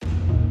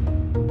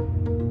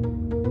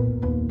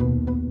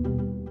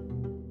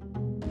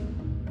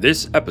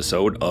This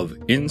episode of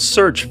In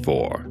Search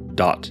For...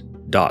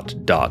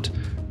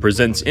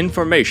 presents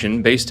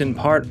information based in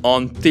part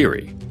on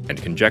theory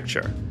and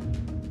conjecture.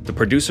 The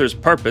producer's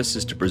purpose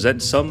is to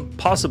present some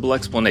possible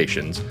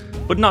explanations,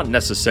 but not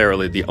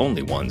necessarily the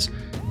only ones,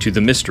 to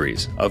the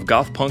mysteries of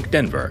goth punk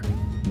Denver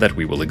that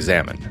we will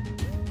examine.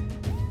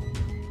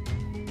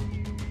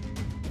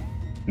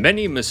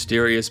 Many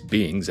mysterious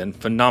beings and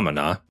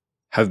phenomena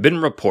have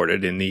been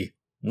reported in the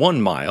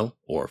 1 mile,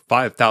 or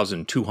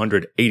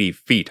 5,280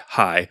 feet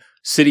high,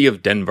 city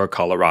of Denver,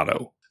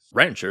 Colorado.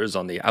 Ranchers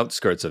on the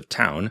outskirts of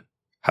town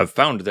have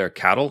found their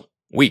cattle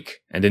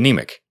weak and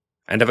anemic,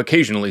 and have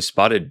occasionally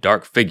spotted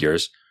dark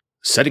figures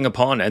setting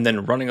upon and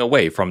then running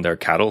away from their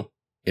cattle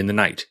in the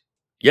night.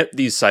 Yet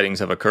these sightings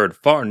have occurred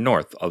far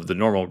north of the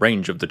normal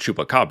range of the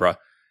chupacabra,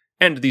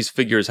 and these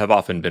figures have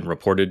often been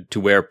reported to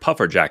wear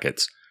puffer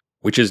jackets,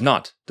 which is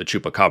not the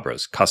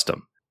chupacabra's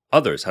custom.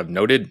 Others have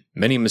noted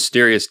many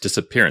mysterious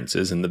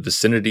disappearances in the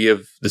vicinity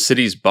of the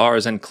city's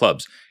bars and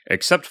clubs,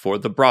 except for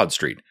the Broad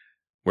Street,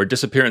 where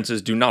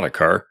disappearances do not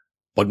occur,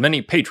 but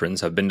many patrons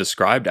have been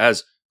described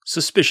as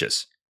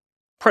suspicious,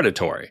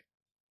 predatory,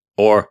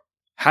 or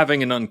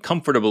having an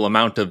uncomfortable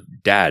amount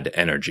of dad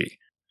energy.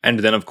 And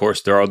then, of course,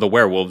 there are the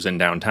werewolves in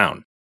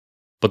downtown.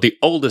 But the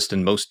oldest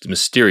and most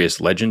mysterious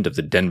legend of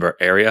the Denver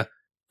area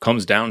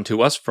comes down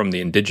to us from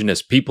the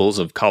indigenous peoples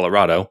of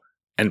Colorado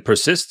and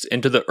persists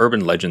into the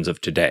urban legends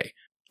of today.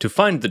 To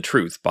find the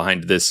truth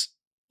behind this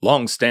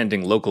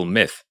long-standing local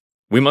myth,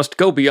 we must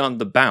go beyond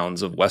the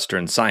bounds of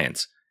Western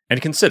science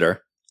and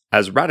consider,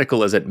 as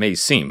radical as it may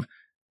seem,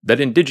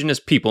 that indigenous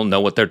people know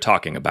what they're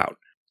talking about.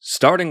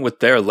 Starting with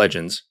their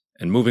legends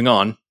and moving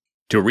on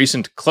to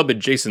recent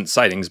club-adjacent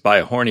sightings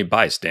by horny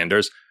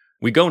bystanders,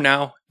 we go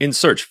now in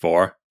search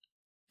for...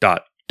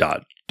 the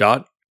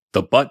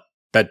butt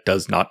that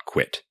does not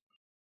quit.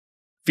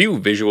 Few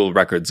visual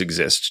records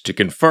exist to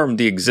confirm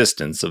the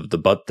existence of the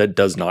butt that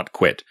does not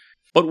quit,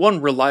 but one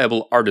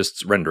reliable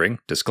artist's rendering,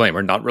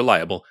 disclaimer, not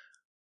reliable,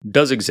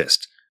 does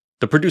exist.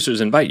 The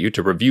producers invite you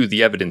to review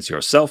the evidence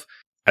yourself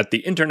at the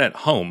internet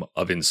home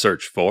of In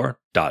Search For...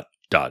 at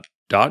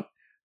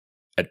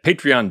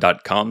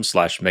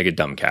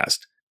patreon.com/megadumbcast,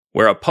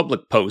 where a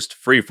public post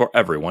free for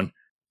everyone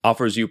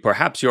offers you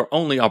perhaps your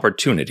only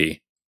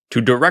opportunity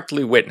to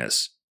directly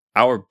witness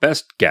our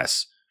best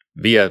guess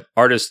via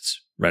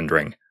artist's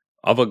rendering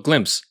of a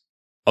glimpse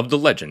of the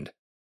legend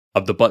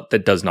of the butt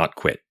that does not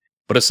quit.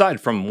 But aside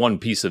from one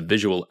piece of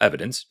visual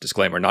evidence,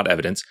 disclaimer, not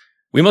evidence,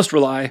 we must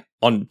rely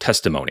on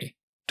testimony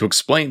to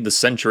explain the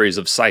centuries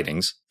of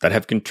sightings that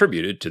have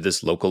contributed to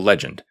this local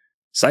legend.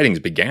 Sightings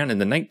began in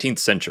the 19th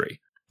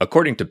century.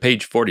 According to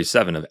page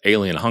 47 of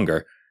Alien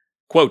Hunger,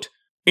 quote,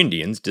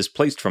 Indians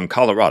displaced from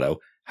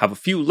Colorado have a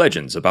few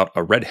legends about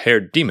a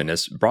red-haired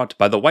demoness brought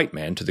by the white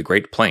man to the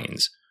Great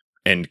Plains.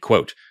 End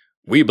quote.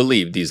 We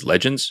believe these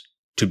legends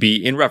to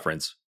be in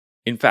reference,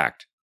 in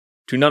fact,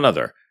 to none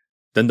other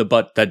than the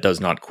butt that does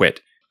not quit.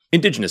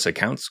 Indigenous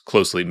accounts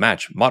closely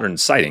match modern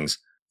sightings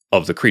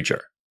of the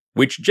creature,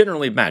 which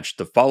generally match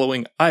the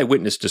following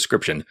eyewitness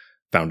description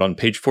found on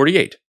page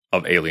 48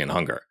 of Alien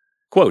Hunger.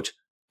 Quote,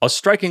 a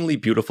strikingly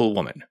beautiful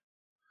woman.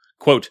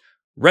 Quote,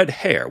 red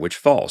hair which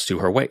falls to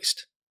her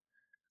waist.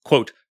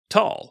 Quote,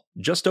 tall,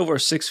 just over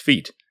 6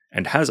 feet,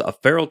 and has a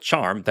feral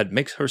charm that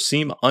makes her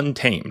seem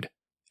untamed.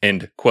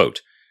 End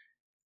quote.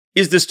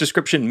 Is this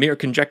description mere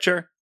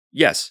conjecture?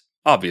 Yes,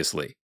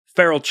 obviously.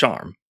 Feral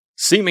charm.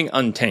 Seeming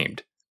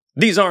untamed.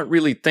 These aren't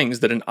really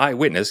things that an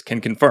eyewitness can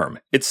confirm.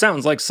 It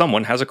sounds like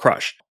someone has a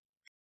crush.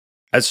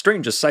 As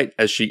strange a sight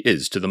as she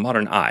is to the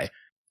modern eye,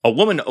 a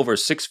woman over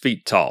 6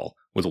 feet tall,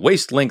 with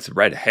waist-length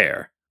red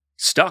hair,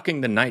 stalking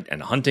the night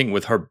and hunting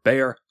with her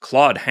bare,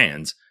 clawed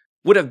hands,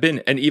 would have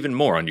been an even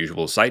more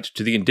unusual sight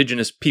to the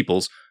indigenous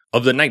peoples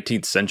of the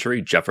 19th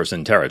century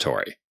Jefferson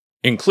Territory,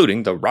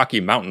 including the Rocky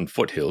Mountain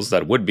foothills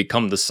that would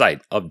become the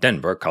site of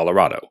Denver,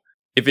 Colorado.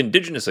 If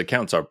indigenous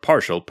accounts are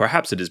partial,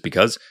 perhaps it is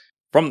because,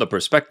 from the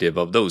perspective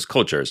of those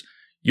cultures,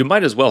 you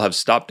might as well have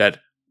stopped at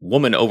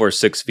woman over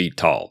 6 feet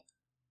tall.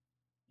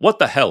 What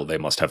the hell, they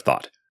must have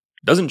thought.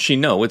 Doesn't she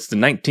know it's the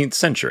 19th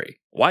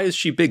century? Why is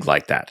she big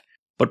like that?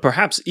 But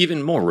perhaps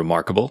even more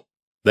remarkable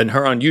than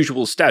her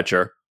unusual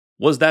stature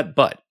was that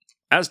butt.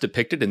 As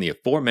depicted in the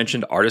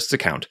aforementioned artist's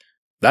account,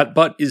 that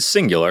butt is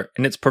singular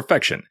in its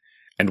perfection,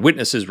 and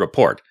witnesses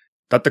report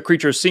that the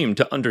creature seemed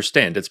to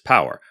understand its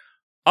power,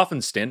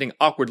 often standing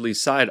awkwardly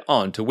side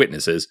on to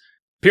witnesses,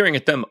 peering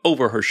at them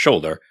over her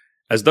shoulder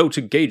as though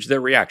to gauge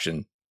their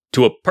reaction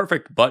to a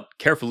perfect butt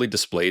carefully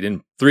displayed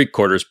in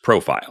 3/4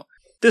 profile.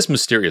 This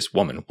mysterious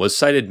woman was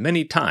sighted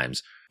many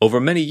times over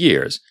many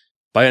years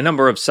by a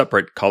number of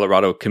separate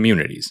Colorado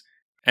communities,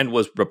 and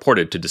was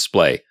reported to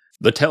display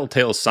the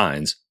telltale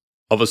signs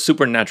of a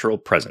supernatural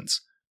presence.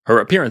 Her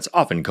appearance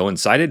often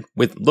coincided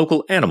with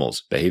local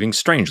animals behaving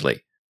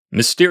strangely.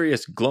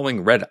 Mysterious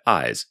glowing red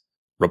eyes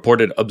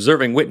reported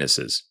observing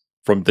witnesses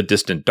from the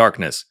distant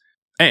darkness,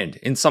 and,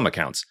 in some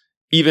accounts,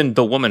 even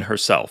the woman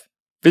herself,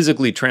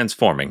 physically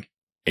transforming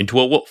into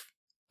a wolf,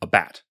 a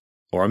bat,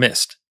 or a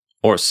mist,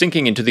 or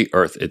sinking into the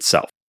earth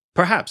itself.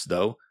 Perhaps,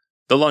 though,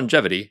 the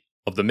longevity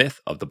of the myth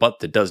of the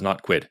butt that does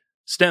not quit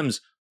stems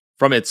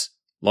from its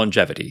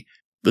longevity.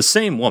 The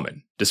same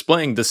woman,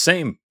 displaying the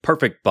same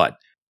perfect butt,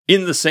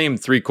 in the same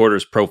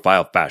 3/4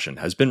 profile fashion,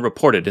 has been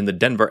reported in the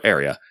Denver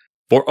area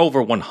for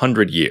over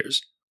 100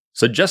 years,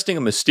 suggesting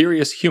a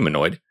mysterious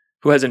humanoid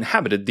who has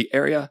inhabited the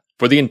area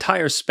for the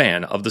entire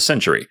span of the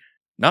century,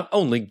 not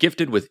only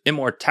gifted with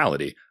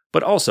immortality,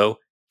 but also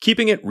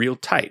keeping it real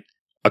tight.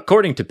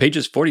 According to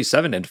pages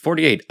 47 and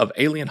 48 of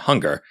Alien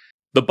Hunger,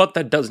 the butt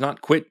that does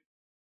not quit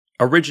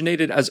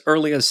originated as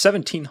early as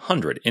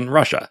 1700 in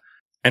Russia,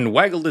 and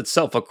waggled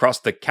itself across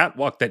the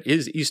catwalk that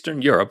is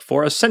Eastern Europe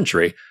for a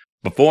century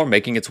before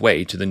making its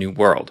way to the New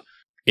World.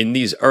 In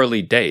these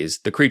early days,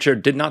 the creature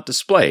did not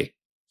display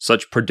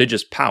such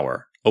prodigious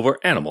power over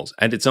animals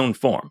and its own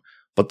form,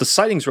 but the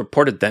sightings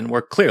reported then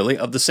were clearly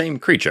of the same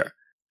creature.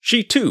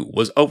 She too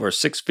was over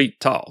 6 feet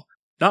tall.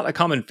 Not a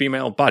common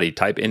female body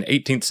type in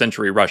 18th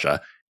century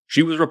Russia,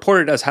 she was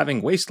reported as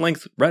having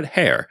waist-length red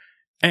hair,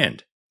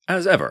 and,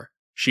 as ever,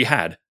 she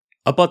had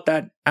a butt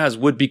that, as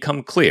would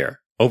become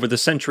clear over the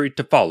century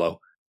to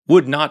follow,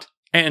 would not,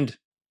 and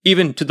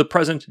even to the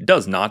present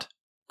does not,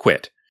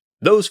 quit.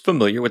 Those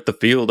familiar with the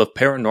field of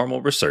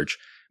paranormal research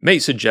may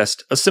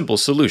suggest a simple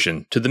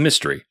solution to the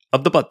mystery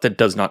of the butt that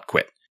does not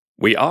quit.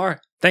 We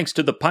are, thanks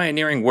to the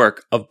pioneering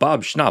work of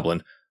Bob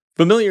Schnoblin,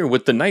 familiar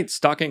with the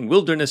night-stalking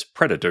wilderness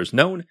predators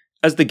known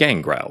as the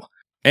gangrel,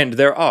 and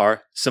there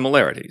are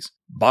similarities: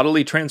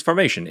 bodily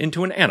transformation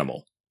into an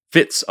animal,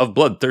 fits of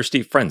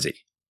bloodthirsty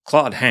frenzy,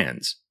 clawed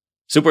hands,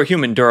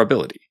 superhuman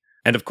durability,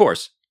 and of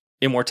course,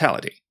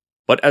 immortality.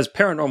 But as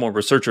paranormal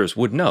researchers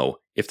would know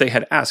if they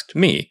had asked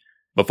me,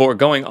 before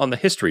going on the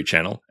History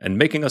Channel and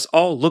making us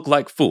all look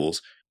like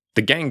fools,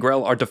 the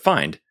gangrel are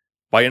defined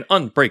by an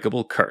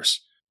unbreakable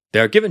curse. They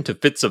are given to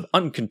fits of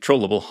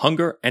uncontrollable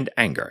hunger and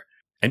anger,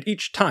 and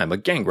each time a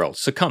gangrel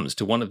succumbs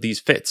to one of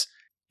these fits,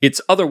 its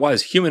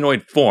otherwise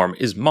humanoid form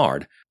is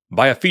marred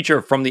by a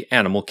feature from the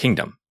animal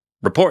kingdom.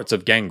 Reports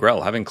of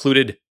gangrel have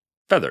included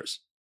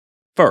feathers,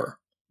 fur,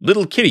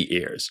 little kitty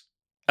ears,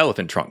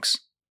 elephant trunks,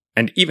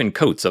 and even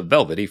coats of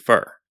velvety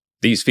fur.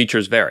 These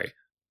features vary,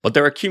 but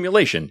their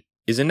accumulation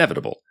is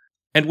inevitable,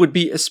 and would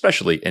be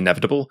especially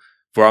inevitable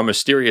for our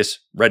mysterious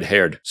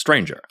red-haired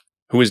stranger,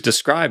 who is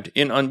described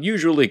in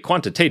unusually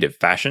quantitative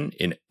fashion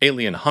in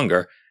Alien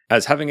Hunger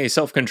as having a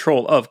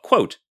self-control of,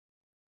 quote,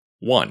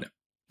 1.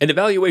 An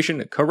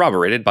evaluation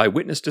corroborated by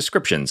witness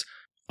descriptions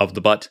of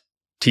the butt,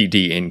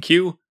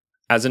 TDNQ,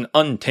 as an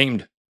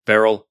untamed,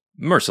 feral,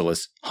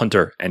 merciless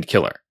hunter and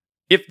killer.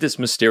 If this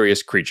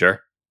mysterious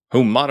creature,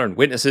 whom modern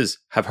witnesses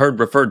have heard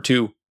referred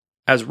to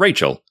as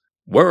Rachel,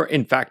 were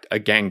in fact a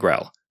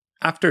gangrel,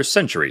 after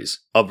centuries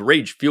of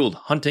rage-fueled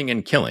hunting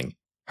and killing,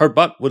 her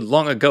butt would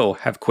long ago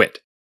have quit.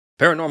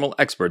 Paranormal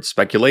experts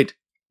speculate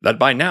that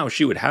by now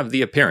she would have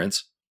the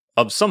appearance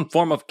of some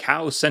form of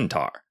cow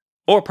centaur,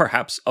 or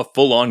perhaps a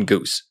full-on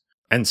goose.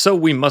 And so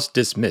we must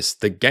dismiss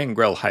the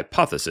gangrel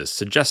hypothesis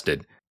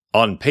suggested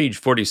on page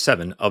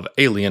 47 of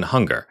Alien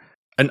Hunger,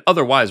 an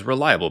otherwise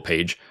reliable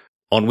page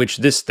on which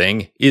this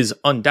thing is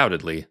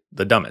undoubtedly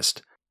the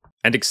dumbest,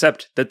 and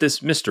accept that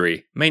this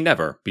mystery may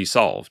never be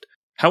solved.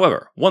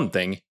 However, one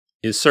thing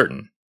is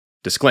certain.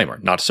 Disclaimer,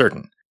 not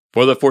certain.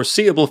 For the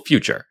foreseeable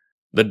future,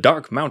 the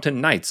dark mountain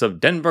nights of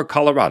Denver,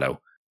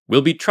 Colorado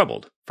will be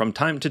troubled from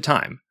time to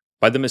time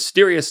by the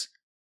mysterious,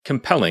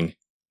 compelling,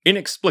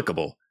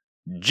 inexplicable,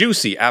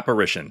 juicy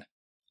apparition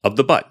of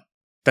the butt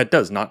that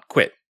does not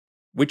quit,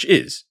 which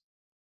is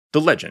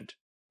the legend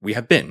we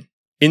have been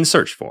in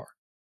search for. ...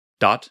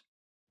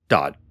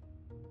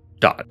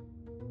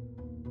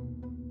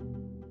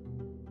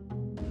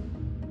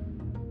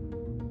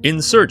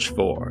 In Search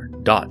For ...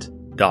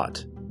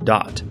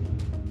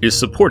 is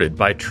supported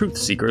by truth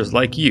seekers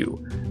like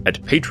you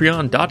at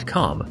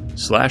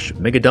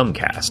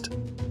patreon.com/megadumbcast.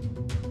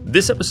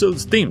 This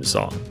episode's theme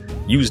song,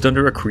 used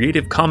under a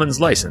Creative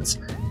Commons license,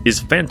 is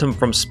Phantom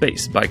from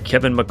Space by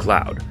Kevin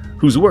MacLeod,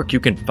 whose work you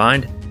can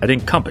find at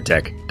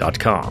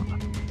incompetech.com.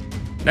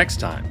 Next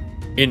time,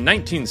 in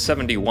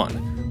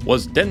 1971,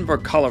 was Denver,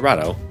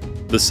 Colorado,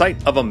 the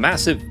site of a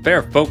massive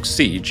fair folk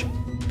siege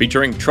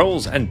featuring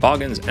trolls and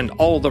boggans and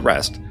all the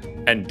rest,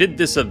 and did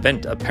this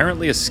event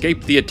apparently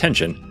escape the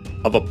attention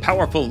of a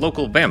powerful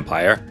local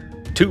vampire,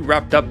 too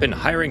wrapped up in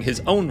hiring his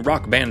own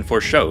rock band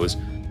for shows,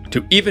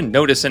 to even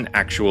notice an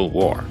actual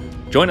war?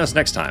 Join us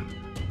next time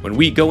when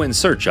we go in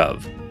search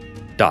of ...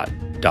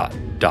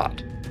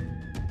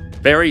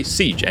 Very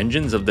siege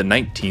engines of the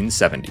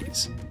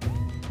 1970s.